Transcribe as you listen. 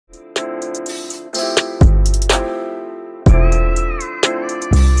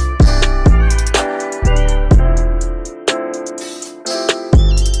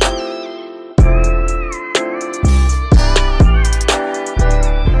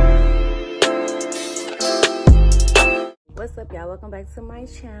Y'all, welcome back to my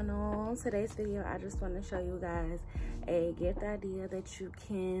channel. Today's video, I just want to show you guys a gift idea that you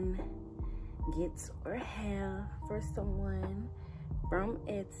can get or have for someone from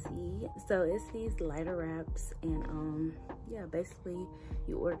Etsy. So it's these lighter wraps, and yeah, basically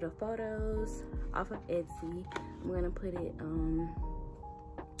you order the photos off of Etsy. I'm gonna put it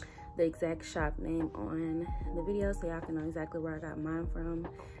the exact shop name on the video so y'all can know exactly where I got mine from.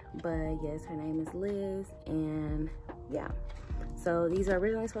 But yes, her name is Liz, and yeah, so these are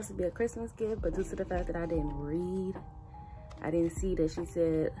originally supposed to be a Christmas gift, but due to the fact that I didn't see that she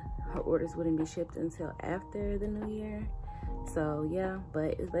said her orders wouldn't be shipped until after the new year. So yeah,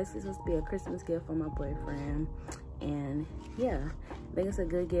 but it's basically supposed to be a Christmas gift for my boyfriend. And yeah, I think it's a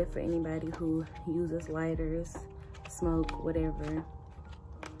good gift for anybody who uses lighters, smoke, whatever.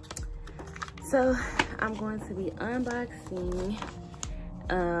 So I'm going to be unboxing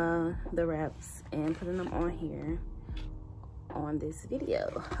the wraps and putting them on here on this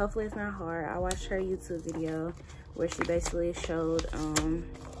video. Hopefully it's not hard. I watched her YouTube video where she basically showed how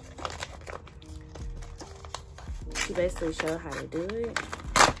to do it.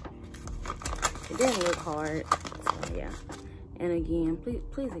 It didn't look hard, so yeah. And again,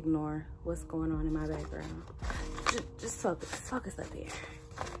 please ignore what's going on in my background. Just focus up here.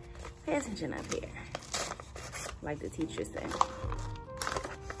 Pay attention up here, like the teacher said.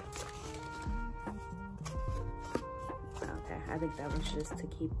 Okay, I think that was just to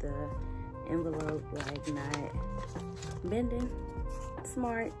keep the envelope like not bending.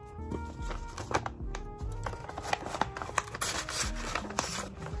 Smart.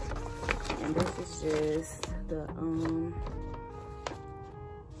 And this is just the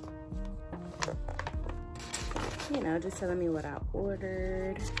you know, just telling me what I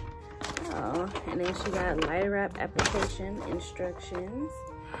ordered. Oh, and then she got lighter wrap application instructions.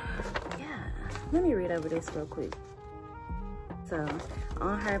 Yeah, let me read over this real quick. So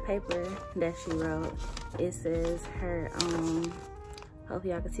on her paper that she wrote, it says her hope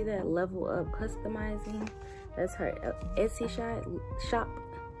y'all can see that, level up customizing. That's her Etsy shop,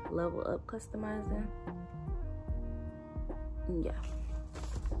 level up customizing. Yeah,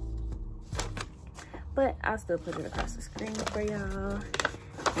 but I'll still put it across the screen for y'all.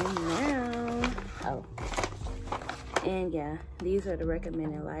 And now, oh, and yeah, these are the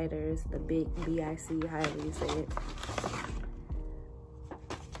recommended lighters, the big BIC, however you say it.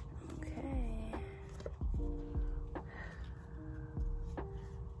 Okay.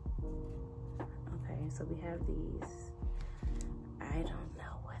 Okay, so we have these. I don't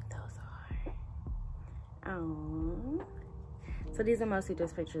know what those are. Oh. So these are mostly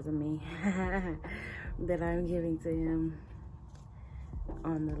just pictures of me that I'm giving to him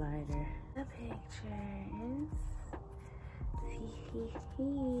on the lighter. The pictures.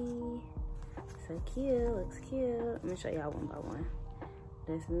 So cute, looks cute. Let me show y'all one by one.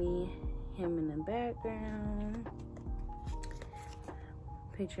 That's me, him in the background.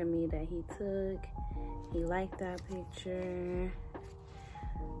 Picture of me that he took. He liked that picture.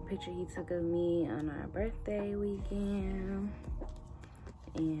 Picture he took of me on our birthday weekend.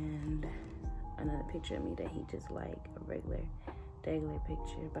 And another picture of me that he just liked, a regular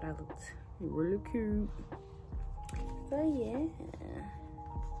picture, but I looked really cute. So yeah,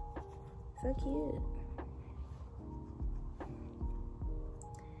 so cute.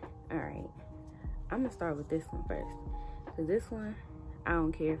 All right, I'm gonna start with this one first, because this one, I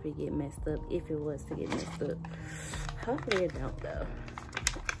don't care if it get messed up, if it was to get messed up. Hopefully it don't though.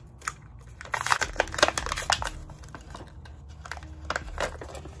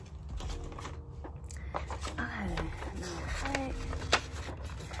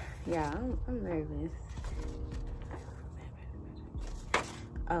 Yeah, I'm nervous.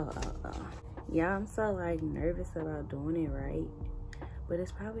 Oh. Yeah, I'm so like nervous about doing it right, but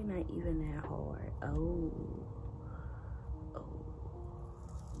it's probably not even that hard. Oh.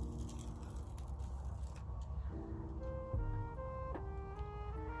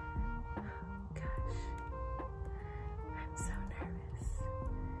 Gosh, I'm so nervous.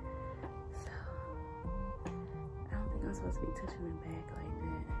 So, I don't think I'm supposed to be touching the back like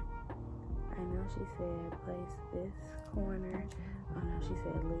that. I know she said place this corner. Oh no, she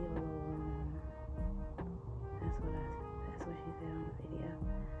said leave a little room. That's what she said on the video.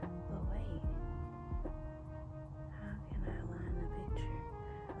 But wait, how can I align the picture?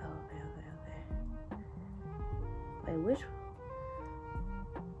 Oh, okay. Wait, which?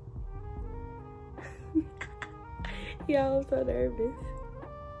 Y'all, I'm so nervous.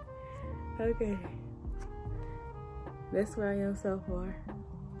 Okay, that's where I am so far.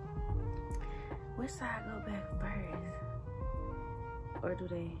 Which side go back first? Or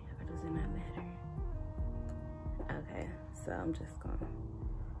does it not matter? Okay, so I'm just gonna.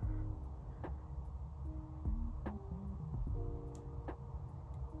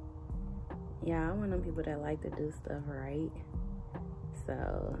 Yeah, I'm one of them people that like to do stuff right.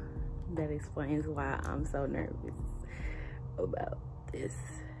 So that explains why I'm so nervous about this.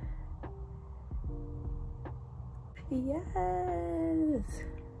 Yes.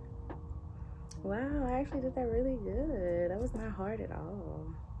 Wow, I actually did that really good. That was not hard at all.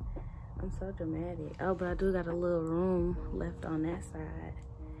 I'm so dramatic. Oh, but I do got a little room left on that side.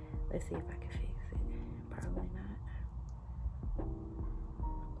 Let's see if I can fix it. Probably not.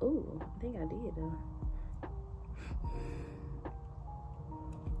 Ooh, I think I did though.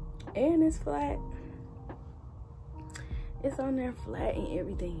 And it's flat. It's on there flat and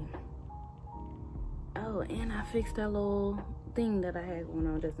everything. Oh, and I fixed that little thing that I had going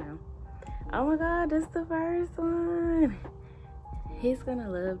on just now. Oh my God, this is the first one. He's gonna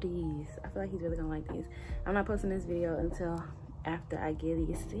love these. I feel like he's really gonna like these. I'm not posting this video until after I give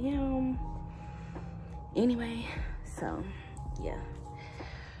these to him. Anyway, so yeah.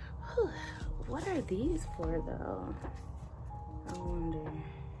 Whew. What are these for though? I wonder.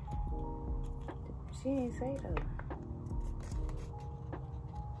 She ain't say though.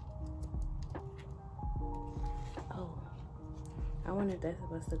 Oh, I wonder if that's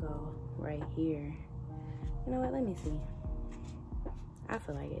supposed to go right here. You know what? Let me see. I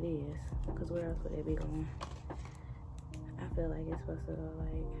feel like it is, because where else would it be going? I feel like it's supposed to go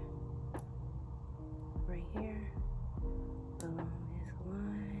like right here along this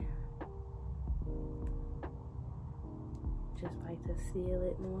line, just like to seal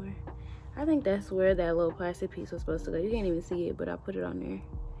it more. I think that's where that little plastic piece was supposed to go. You can't even see it, but I put it on there.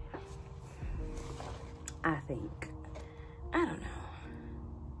 I think. I don't know.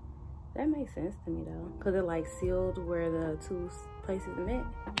 That makes sense to me though, because it like sealed where the two places met.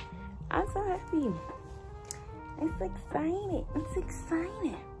 I'm so happy. I'm so excited. I'm so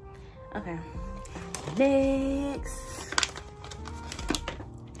excited. Okay. Next.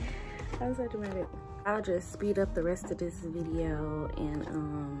 I'm so dramatic. I'll just speed up the rest of this video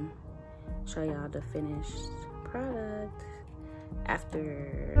and show y'all the finished product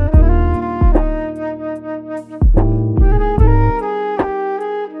after.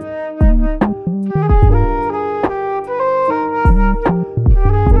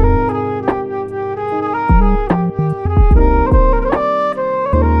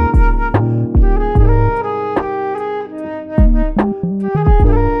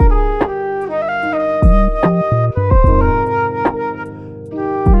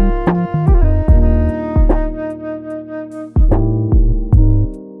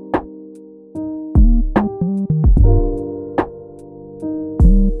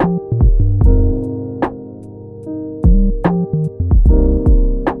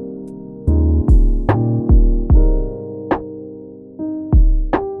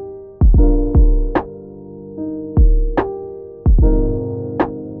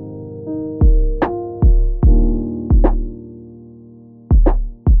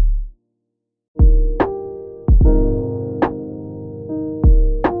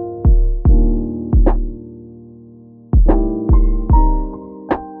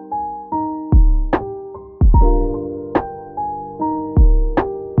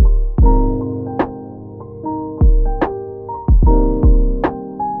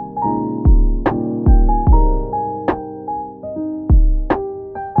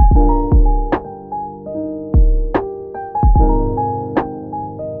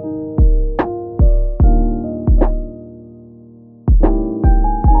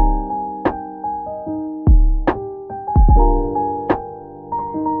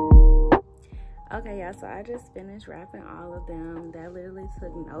 Okay, y'all, so I just finished wrapping all of them. That literally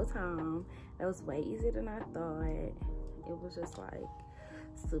took no time. That was way easier than I thought. It was just like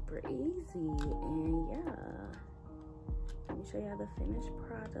super easy. And yeah, let me show y'all the finished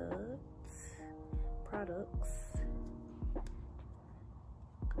products.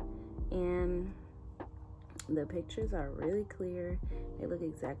 And the pictures are really clear. They look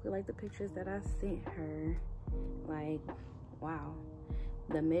exactly like the pictures that I sent her. Like, wow.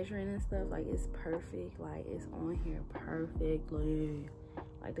 The measuring and stuff, like, it's perfect. Like, it's on here perfectly.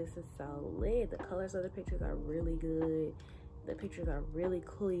 Like, this is so lit. The colors of the pictures are really good. The pictures are really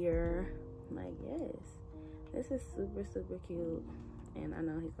clear. Like, yes, this is super, super cute. And I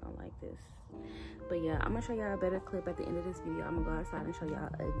know he's gonna like this. But yeah, I'm gonna show y'all a better clip at the end of this video. I'm gonna go outside and show y'all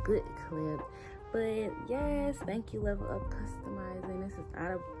a good clip. But yes, thank you, Level Up Customizing. This is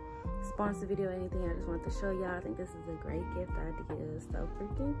not a sponsored video or anything. I just wanted to show y'all. I think this is a great gift idea. So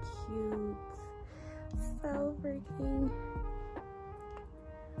freaking cute. So freaking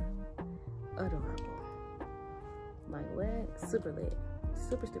adorable. super lit,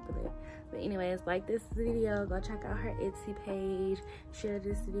 super lit. But anyways, like this video, go check out her Etsy page, share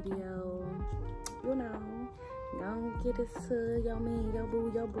this video, you know, don't get it to your man, your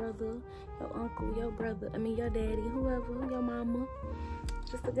boo, your brother, your uncle, your brother, I mean your daddy, whoever, your mama.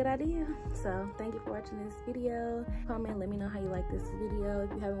 Just a good idea. So thank you for watching this video. Comment, let me know how you like this video.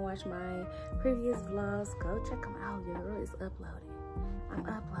 If you haven't watched my previous vlogs, go check them out. Your girl is uploading. I'm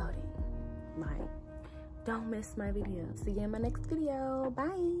uploading. Like, don't miss my video. See you in my next video.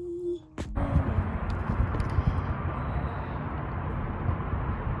 Bye.